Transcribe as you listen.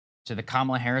to the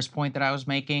Kamala Harris point that I was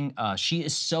making, she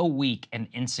is so weak and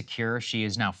insecure. She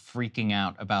is now freaking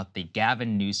out about the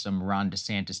Gavin Newsom, Ron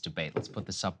DeSantis debate. Let's put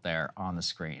this up there on the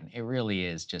screen. It really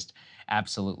is just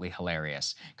absolutely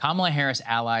hilarious. Kamala Harris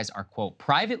allies are, quote,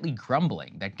 privately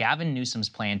grumbling that Gavin Newsom's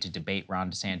plan to debate Ron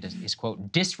DeSantis is,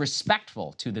 quote,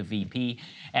 disrespectful to the VP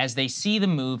as they see the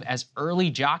move as early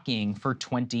jockeying for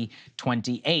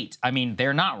 2028. I mean,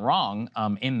 they're not wrong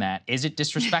in that. Is it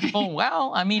disrespectful?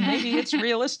 Well, I mean, maybe it's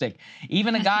realistic.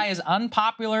 Even a guy as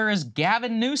unpopular as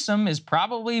Gavin Newsom is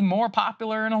probably more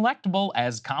popular and electable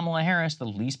as Kamala Harris, the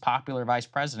least popular vice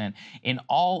president in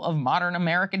all of modern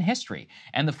American history.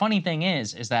 And the funny thing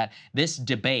is that this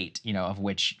debate, you know, of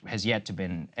which has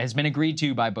been agreed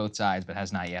to by both sides, but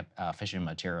has not yet officially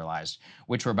materialized,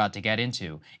 which we're about to get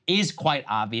into, is quite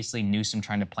obviously Newsom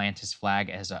trying to plant his flag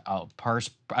as a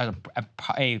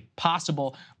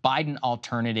possible Biden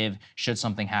alternative should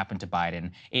something happen to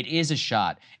Biden. It is a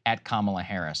shot at Kamala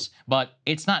Harris, but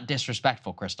it's not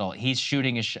disrespectful, Krystal. He's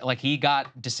shooting like he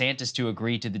got DeSantis to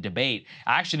agree to the debate.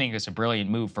 I actually think it's a brilliant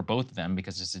move for both of them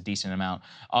because it's a decent amount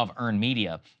of earned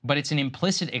media, but it's an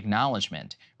implicit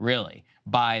acknowledgement, really,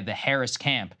 by the Harris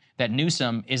camp that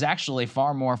Newsom is actually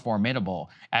far more formidable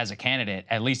as a candidate,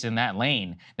 at least in that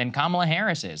lane, than Kamala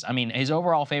Harris is. I mean, his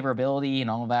overall favorability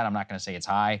and all of that, I'm not going to say it's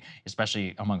high,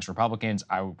 especially amongst Republicans.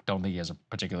 I don't think he has a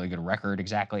particularly good record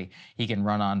exactly he can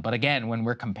run on. But again, when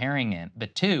we're comparing the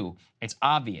two, it's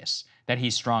obvious that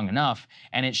he's strong enough,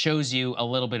 and it shows you a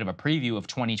little bit of a preview of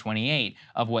 2028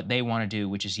 of what they want to do,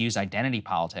 which is use identity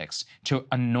politics to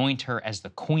anoint her as the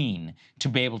queen to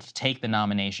be able to take the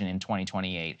nomination in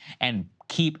 2028 and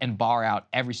keep and bar out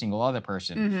every single other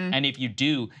person. And if you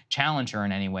do challenge her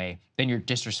in any way, then you're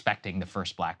disrespecting the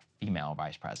first black female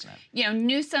vice president. You know,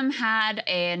 Newsom had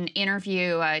an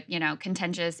interview,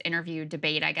 contentious interview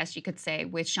debate, I guess you could say,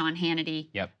 with Sean Hannity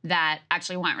that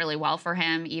actually went really well for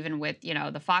him, even with,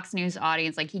 the Fox News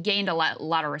audience. Like, he gained a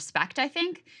lot of respect, I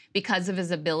think, because of his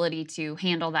ability to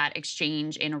handle that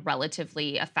exchange in a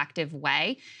relatively effective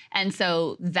way. And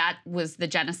so that was the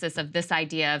genesis of this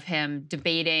idea of him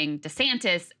debating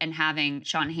DeSantis and having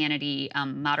Sean Hannity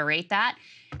moderate that.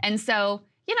 And so,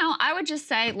 I would just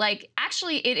say,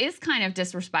 actually, it is kind of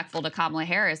disrespectful to Kamala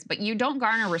Harris, but you don't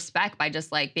garner respect by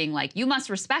just, being like, you must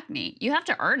respect me. You have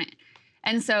to earn it.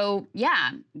 And so,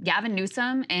 yeah, Gavin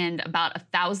Newsom and about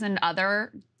 1,000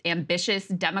 other ambitious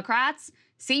Democrats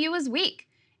see you as weak.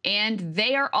 And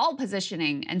they are all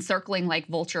positioning and circling like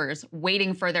vultures,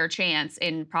 waiting for their chance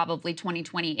in probably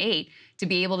 2028 to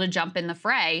be able to jump in the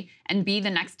fray and be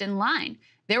the next in line.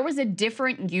 There was a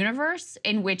different universe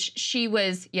in which she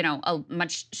was, a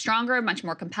much stronger, much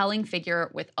more compelling figure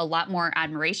with a lot more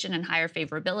admiration and higher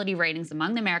favorability ratings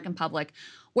among the American public,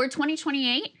 where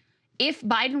 2028, if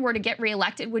Biden were to get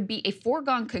reelected, would be a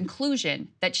foregone conclusion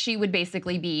that she would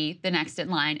basically be the next in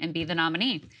line and be the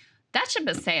nominee. That ship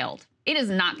has sailed. It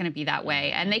is not going to be that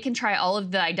way. And they can try all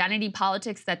of the identity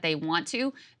politics that they want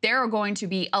to. There are going to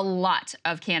be a lot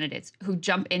of candidates who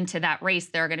jump into that race.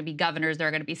 There are going to be governors. There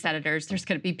are going to be senators. There's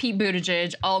going to be Pete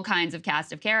Buttigieg, all kinds of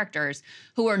cast of characters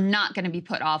who are not going to be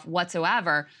put off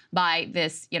whatsoever by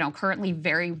this, currently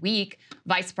very weak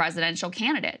vice presidential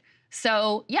candidate.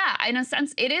 So, yeah, in a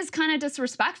sense, it is kind of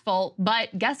disrespectful.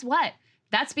 But guess what?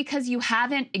 That's because you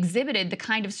haven't exhibited the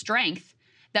kind of strength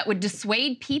that would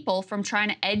dissuade people from trying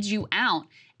to edge you out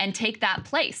and take that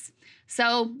place.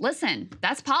 So listen,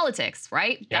 that's politics,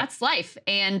 right? Yep. That's life.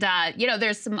 And,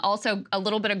 there's also a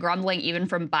little bit of grumbling even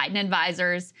from Biden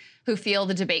advisors who feel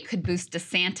the debate could boost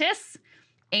DeSantis.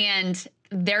 And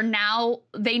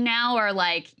they now are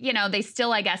like, they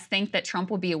still, I guess, think that Trump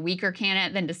will be a weaker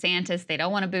candidate than DeSantis. They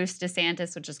don't want to boost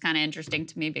DeSantis, which is kind of interesting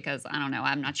to me because, I don't know,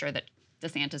 I'm not sure that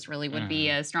DeSantis really would be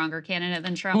a stronger candidate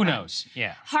than Trump. Who knows?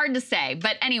 Yeah. Hard to say.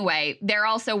 But anyway, they're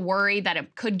also worried that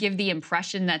it could give the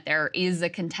impression that there is a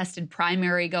contested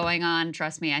primary going on.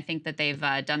 Trust me, I think that they've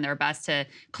done their best to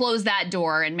close that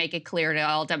door and make it clear to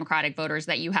all Democratic voters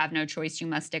that you have no choice. You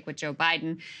must stick with Joe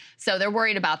Biden. So they're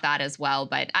worried about that as well.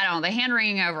 But I don't know, the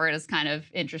hand-wringing over it is kind of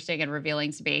interesting and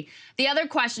revealing to me. The other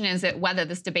question is that whether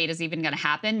this debate is even going to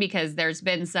happen, because there's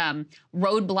been some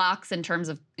roadblocks in terms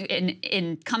of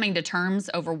in coming to terms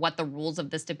over what the rules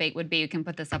of this debate would be. You can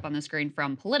put this up on the screen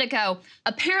from Politico.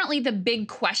 Apparently, the big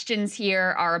questions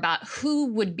here are about who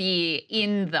would be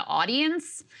in the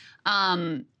audience.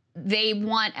 They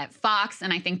want at Fox,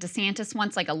 and I think DeSantis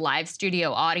wants like a live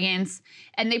studio audience,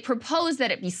 and they propose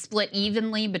that it be split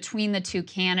evenly between the two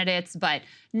candidates, but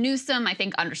Newsom, I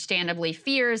think, understandably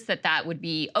fears that that would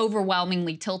be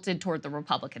overwhelmingly tilted toward the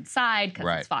Republican side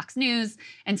because it's Fox News,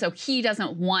 and so he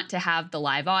doesn't want to have the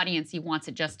live audience. He wants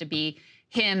it just to be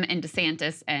him and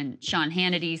DeSantis and Sean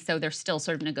Hannity. So they're still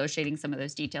sort of negotiating some of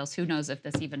those details. Who knows if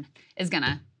this even is going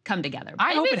to come together.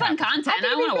 It'll be fun content.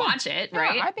 I want to watch it,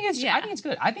 right? I think it's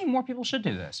good. I think more people should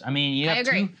do this. I mean, you have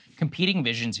two competing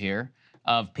visions here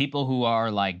of people who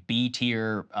are like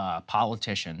B-tier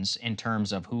politicians in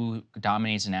terms of who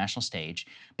dominates the national stage.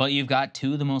 But you've got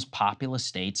two of the most populous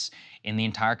states in the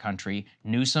entire country.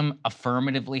 Newsom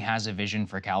affirmatively has a vision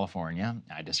for California.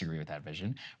 I disagree with that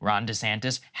vision. Ron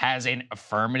DeSantis has an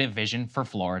affirmative vision for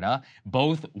Florida.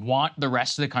 Both want the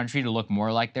rest of the country to look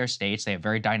more like their states. They have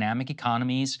very dynamic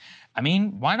economies. I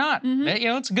mean, why not?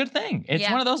 It's a good thing. It's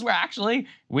one of those where actually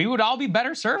we would all be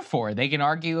better served for. They can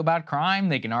argue about crime.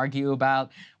 They can argue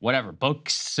about whatever,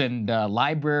 books and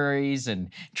libraries and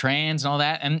trans and all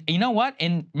that. And you know what?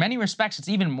 In many respects, it's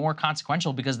even more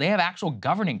consequential because they have actual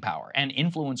governing power and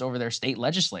influence over their state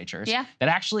legislatures that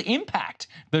actually impact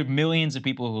the millions of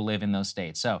people who live in those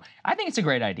states. So I think it's a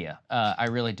great idea. I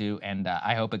really do. And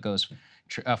I hope it goes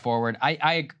forward.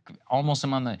 I almost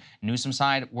am on the Newsom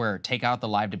side where take out the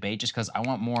live debate just because I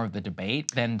want more of the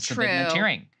debate than the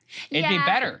cheering. It'd be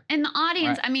better. And the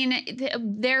audience, I mean,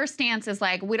 their stance is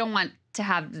like, we don't want to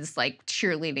have this like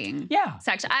cheerleading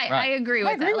section. I agree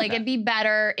with that. Like, it'd be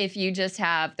better if you just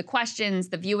have the questions,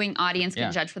 the viewing audience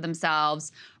can judge for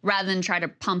themselves rather than try to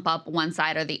pump up one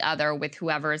side or the other with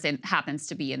whoever happens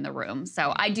to be in the room.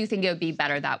 So I do think it would be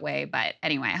better that way. But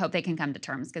anyway, I hope they can come to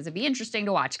terms because it'd be interesting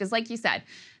to watch. Because like you said,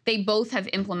 they both have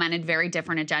implemented very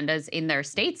different agendas in their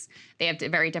states. They have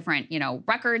very different,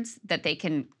 records that they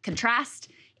can contrast.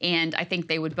 And I think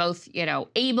they would both,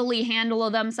 ably handle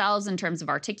themselves in terms of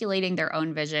articulating their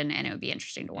own vision, and it would be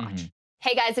interesting to watch.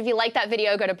 Hey guys, if you like that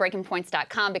video, go to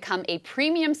breakingpoints.com, become a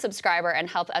premium subscriber, and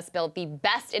help us build the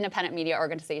best independent media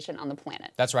organization on the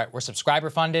planet. That's right. We're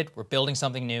subscriber funded. We're building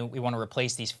something new. We want to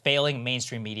replace these failing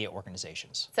mainstream media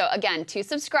organizations. So again, to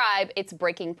subscribe, it's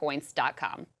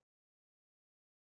breakingpoints.com.